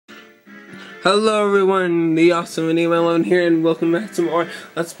Hello everyone, the awesome Enigma11 here, and welcome back to more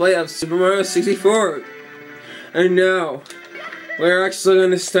Let's Play of Super Mario 64. And now, we're actually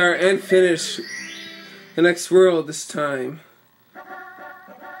going to start and finish the next world this time.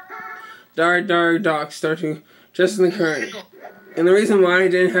 Dar Dar Dock, starting just in the current. And the reason why I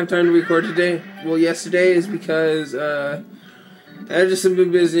didn't have time to record today, well yesterday, is because I've just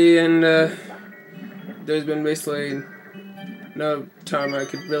been busy and there's been basically no time I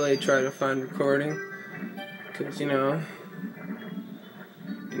could really try to find recording, because you know,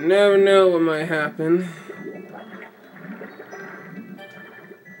 you never know what might happen.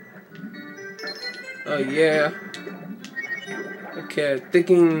 Oh yeah. Okay,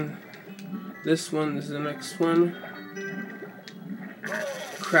 thinking this one is the next one.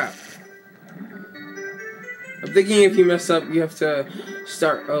 Crap. I'm thinking if you mess up, you have to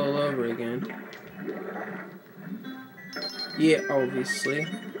start all over again. Yeah, obviously.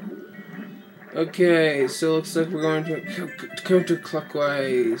 Okay, so looks like we're going to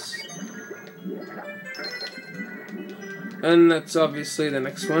counterclockwise. And that's obviously the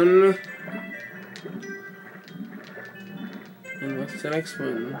next one. And what's the next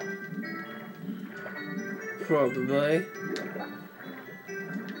one? Probably.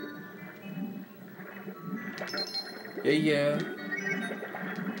 Yeah.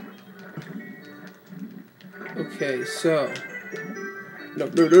 Okay, so no,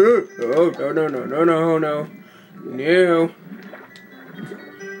 not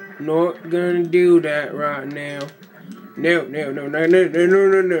gonna do that right now. No. No,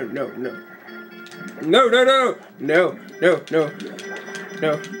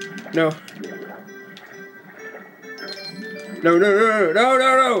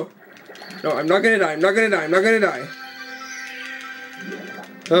 I'm not gonna die.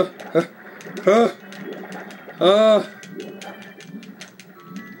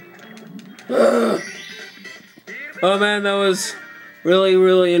 Oh man, that was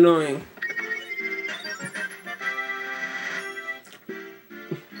really annoying.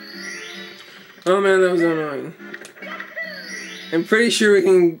 Oh man, that was annoying. I'm pretty sure we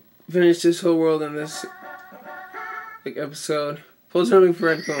can finish this whole world in this episode. Pull something for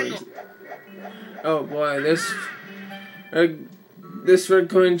red coins. Oh boy, this red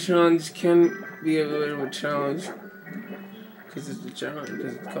coin challenge can be a bit of a challenge. Because it's a challenge,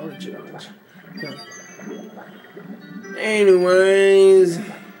 because it's called a challenge. Yeah. Anyways,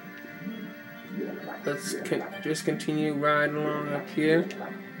 let's just continue riding along up here.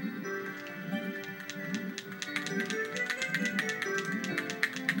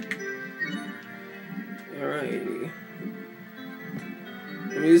 Alrighty.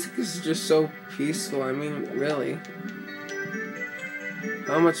 The music is just so peaceful, I mean, really.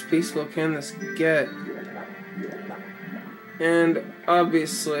 How much peaceful can this get? And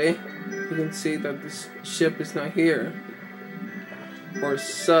obviously, you can see that this ship is not here. Or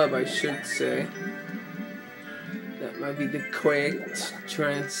sub, I should say. That might be the correct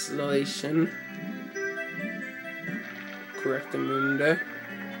translation. Correctamundo.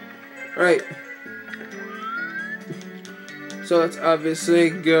 Alright. So let's obviously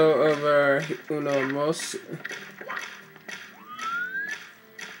go over Uno Mos.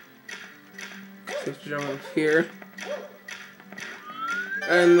 Let's jump up here.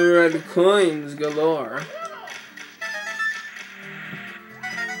 And red coins galore.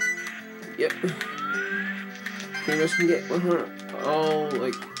 Yep. Pretty much can get 100, all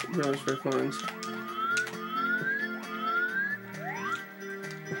like pretty much red coins.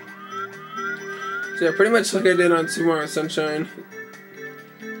 So yeah, pretty much like I did on Super Mario Sunshine,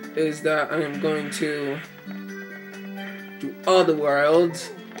 is that I am going to do all the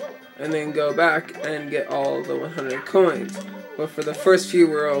worlds and then go back and get all the 100 coins. But for the first few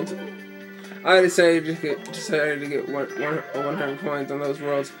worlds, I decided to get 100 coins on those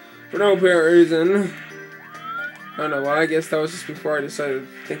worlds for no apparent reason. I don't know why. I guess that was just before I decided to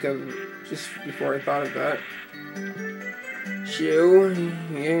think of, just before I thought of that. Shoo,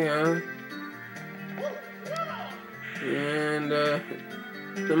 yeah. And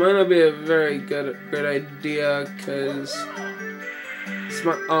it might not be a very great idea, because this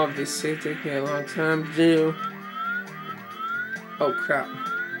might obviously take me a long time to do. Oh crap.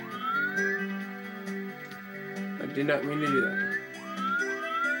 I did not mean to do that.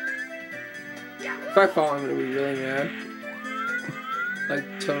 If I fall, I'm gonna be really mad. Like,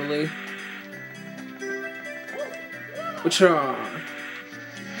 totally. Whatcha?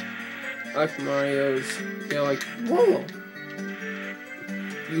 I like Mario's. They're like, whoa!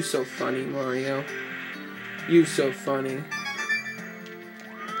 You so funny, Mario. You so funny.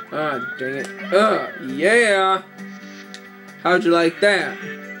 Ah, dang it. Yeah! How'd you like that?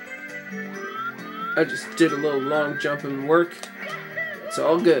 I just did a little long jump and work. It's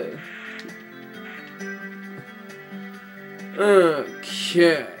all good.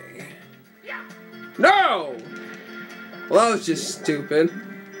 Okay. No! Well, that was just stupid.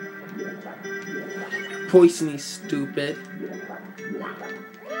 Poisony stupid.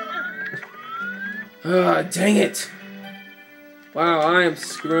 Ah, dang it! Wow, I am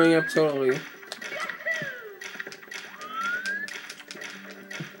screwing up totally.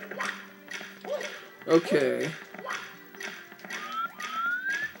 Okay.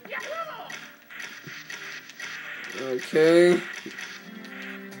 Okay.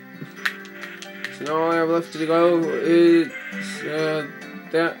 So now all I have left to go is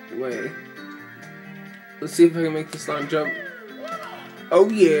that way. Let's see if I can make this long jump. Oh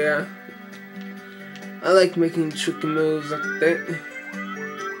yeah. I like making tricky moves like that.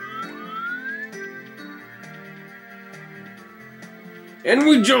 And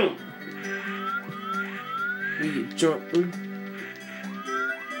we jump! We jump.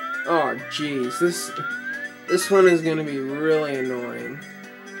 Oh jeez, this one is gonna be really annoying.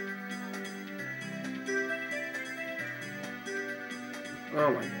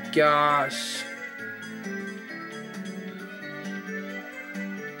 Oh my gosh.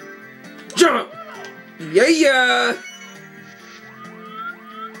 Jump! Yeah, yeah!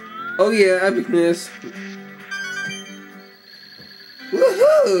 Oh yeah, epicness.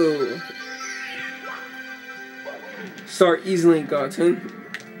 Woohoo! Start easily gotten.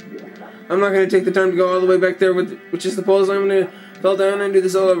 I'm not gonna take the time to go all the way back there with which is the poles. I'm gonna fall down and do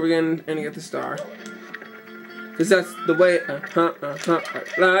this all over again and get the star. Cause that's the way, I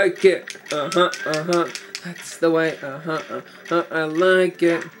like it. That's the way, I like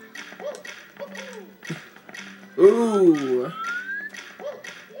it. Ooh.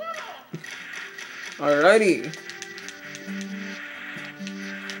 Alrighty.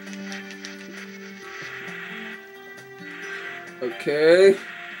 Okay.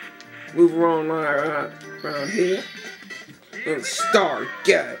 Move around around here. And star,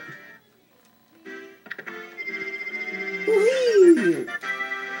 get it. Whee!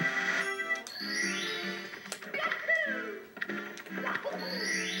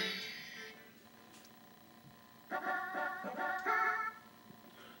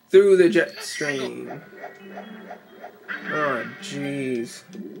 Through the jet stream. Oh, jeez.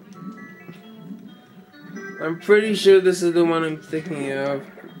 I'm pretty sure this is the one I'm thinking of.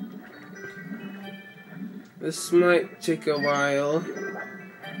 This might take a while.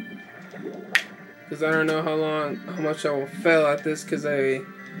 Because I don't know how much I will fail at this, because I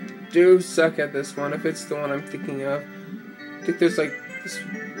do suck at this one, if it's the one I'm thinking of. I think there's like this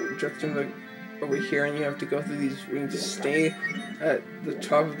jet stream like over here, and you have to go through these rings to stay at the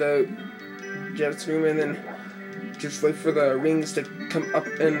top of the jet stream, and then just wait for the rings to come up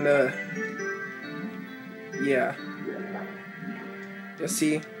and yeah. You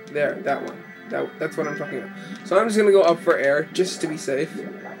see? There, that one. That's what I'm talking about. So I'm just gonna go up for air, just to be safe.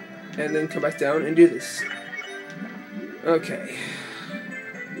 And then come back down and do this. Okay.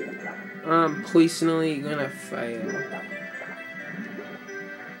 I'm poisonally gonna fail.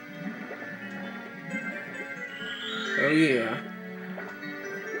 Oh yeah.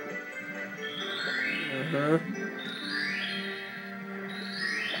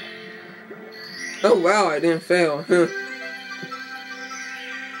 Oh wow, I didn't fail. Huh.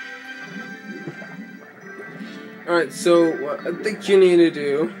 Alright, so what I think you need to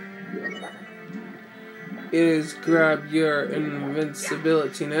do is grab your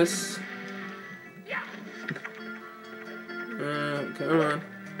invincibility-ness. Come on.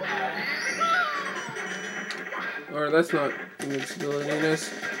 Or that's not invincibility-ness.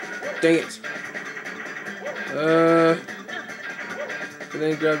 Dang it. And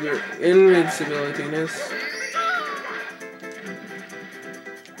then grab your invincibility-ness.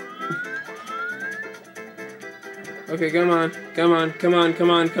 Okay, come on, come on, come on, come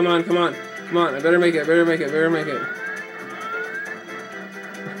on, come on, come on. Come on, I better make it, better make it, better make it.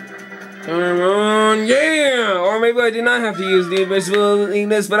 Come on, yeah! Or maybe I did not have to use the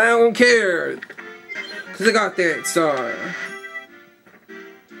invincibility-ness, but I don't care. Because I got that star.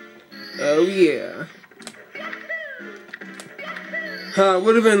 Oh yeah. I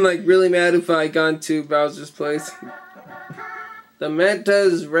would have been like really mad if I gone to Bowser's place. The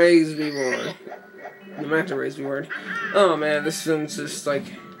Manta's raised reward. The Manta raised reward. Oh man, this one's just like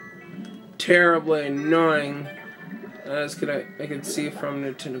terribly annoying, as I could see from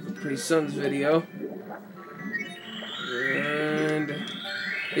Nintendo Capri Sun's video. And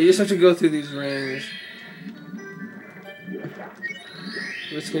you just have to go through these rings.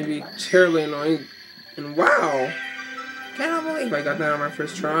 It's gonna be terribly annoying. And wow! Cannot believe I got that on my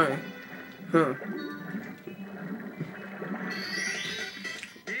first try. Huh.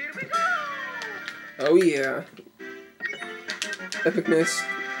 Oh yeah. Epicness.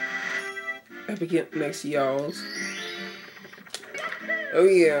 Epicness y'alls. Oh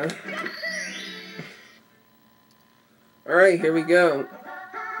yeah. Alright, here we go.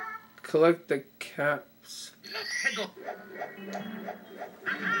 Collect the caps.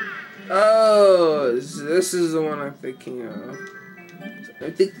 Oh, this is the one I'm thinking of. I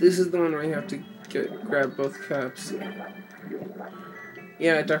think this is the one where you have to grab both caps.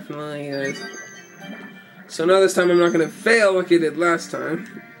 Yeah, it definitely is. So now this time I'm not going to fail like I did last time.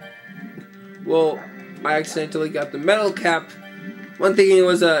 Well, I accidentally got the metal cap. One thinking it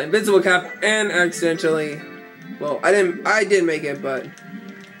was an invincible cap, and accidentally, well, I did make it, but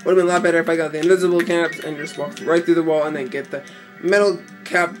would have been a lot better if I got the invisible caps and just walked right through the wall and then get the metal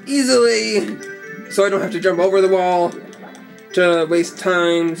cap easily, so I don't have to jump over the wall to waste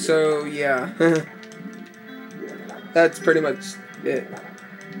time. So yeah, that's pretty much it.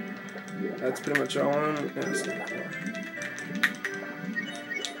 That's pretty much all I'm asking for.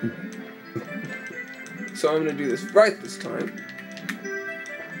 So I'm gonna do this right this time.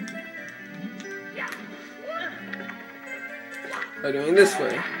 By doing it this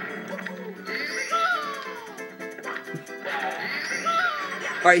way.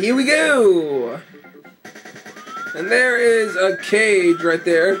 Alright, here we go! And there is a cage right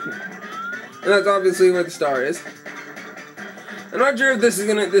there. And that's obviously where the star is. I'm not sure if this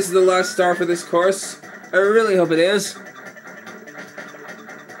is the last star for this course. I really hope it is.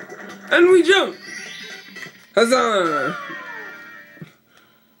 And we jump! Huzzah!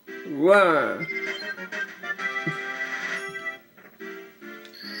 Wow.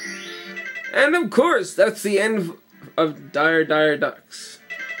 And of course, that's the end of Dire Dire Ducks.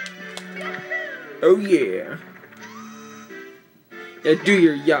 Oh yeah. Yeah, do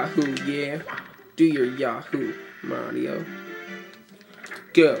your Yahoo, yeah. Do your Yahoo, Mario.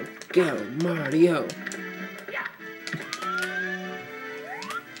 Go, go, Mario.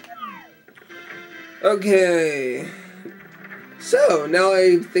 Okay. So, now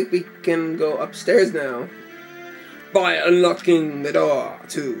I think we can go upstairs now. By unlocking the door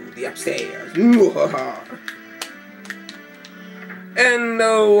to the upstairs. And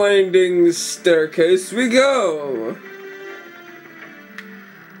the winding staircase we go.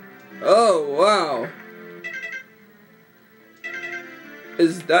 Oh, wow.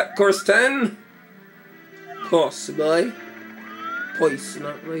 Is that course 10? Possibly.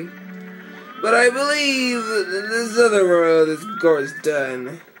 Possibly. But I believe this other world is course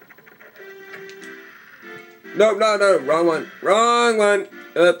 10. No, no, no, wrong one. Wrong one.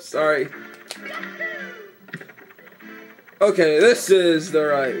 Oops, sorry. Okay, this is the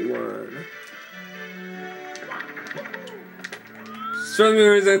right one. For me,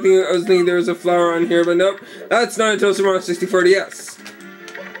 I was thinking there was a flower on here, but nope. That's not until Super Mario 64 DS.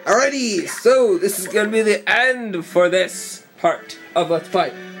 Alrighty, so this is going to be the end for this part of Let's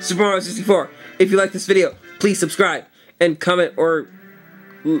Play Super Mario 64. If you like this video, please subscribe and comment or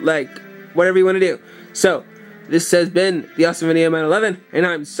like whatever you want to do. So, this has been the Awesome Video Man 11, and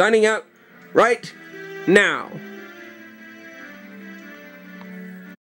I'm signing out right now.